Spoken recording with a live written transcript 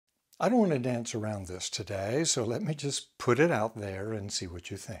I don't want to dance around this today, so let me just put it out there and see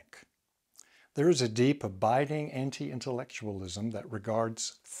what you think. There is a deep, abiding anti-intellectualism that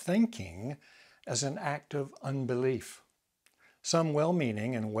regards thinking as an act of unbelief. Some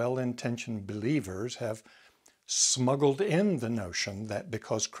well-meaning and well-intentioned believers have smuggled in the notion that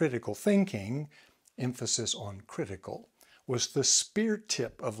because critical thinking, emphasis on critical, was the spear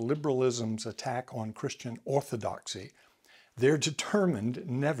tip of liberalism's attack on Christian orthodoxy, they're determined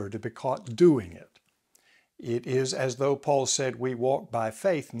never to be caught doing it. It is as though Paul said we walk by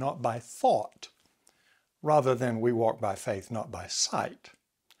faith, not by thought, rather than we walk by faith, not by sight.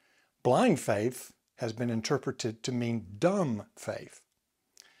 Blind faith has been interpreted to mean dumb faith.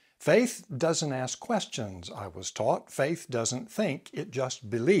 Faith doesn't ask questions, I was taught. Faith doesn't think, it just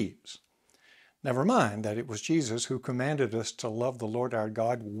believes. Never mind that it was Jesus who commanded us to love the Lord our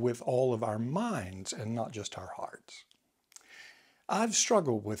God with all of our minds and not just our hearts. I've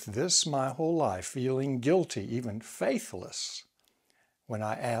struggled with this my whole life, feeling guilty, even faithless, when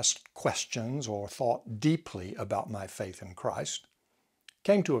I asked questions or thought deeply about my faith in Christ.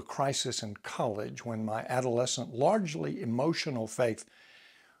 Came to a crisis in college when my adolescent, largely emotional faith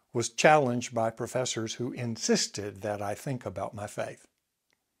was challenged by professors who insisted that I think about my faith.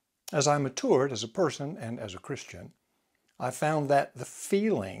 As I matured as a person and as a Christian, I found that the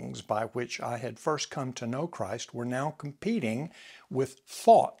feelings by which I had first come to know Christ were now competing with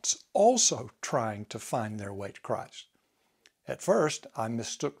thoughts also trying to find their way to Christ. At first, I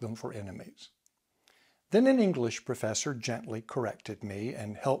mistook them for enemies. Then an English professor gently corrected me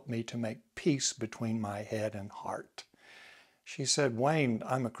and helped me to make peace between my head and heart. She said, "Wayne,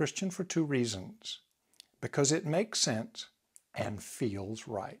 I'm a Christian for two reasons. Because it makes sense and feels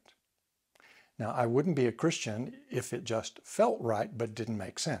right." Now, I wouldn't be a Christian if it just felt right but didn't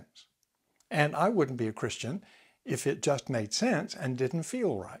make sense. And I wouldn't be a Christian if it just made sense and didn't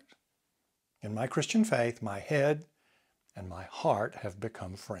feel right. In my Christian faith, my head and my heart have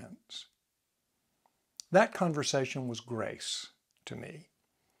become friends. That conversation was grace to me.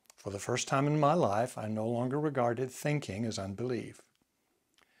 For the first time in my life, I no longer regarded thinking as unbelief.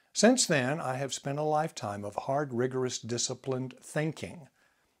 Since then, I have spent a lifetime of hard, rigorous, disciplined thinking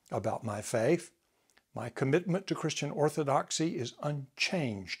about my faith. My commitment to Christian orthodoxy is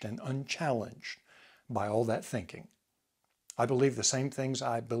unchanged and unchallenged by all that thinking. I believe the same things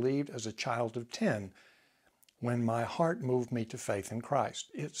I believed as a child of 10 when my heart moved me to faith in Christ.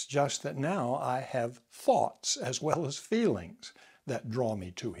 It's just that now I have thoughts as well as feelings that draw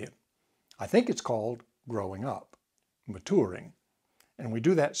me to Him. I think it's called growing up, maturing, and we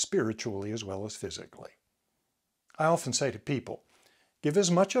do that spiritually as well as physically. I often say to people, give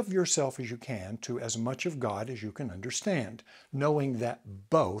as much of yourself as you can to as much of God as you can understand, knowing that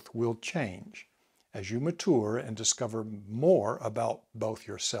both will change as you mature and discover more about both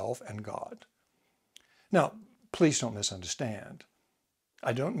yourself and God. Now, please don't misunderstand.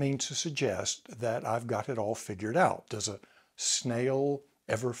 I don't mean to suggest that I've got it all figured out. Does a snail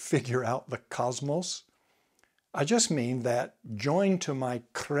ever figure out the cosmos? I just mean that joined to my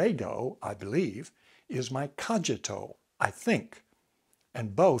credo, I believe, is my cogito, I think.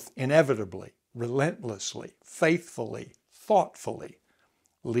 And both inevitably, relentlessly, faithfully, thoughtfully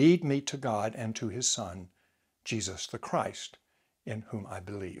lead me to God and to His Son, Jesus the Christ, in whom I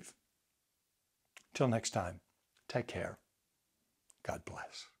believe. Till next time, take care. God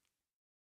bless.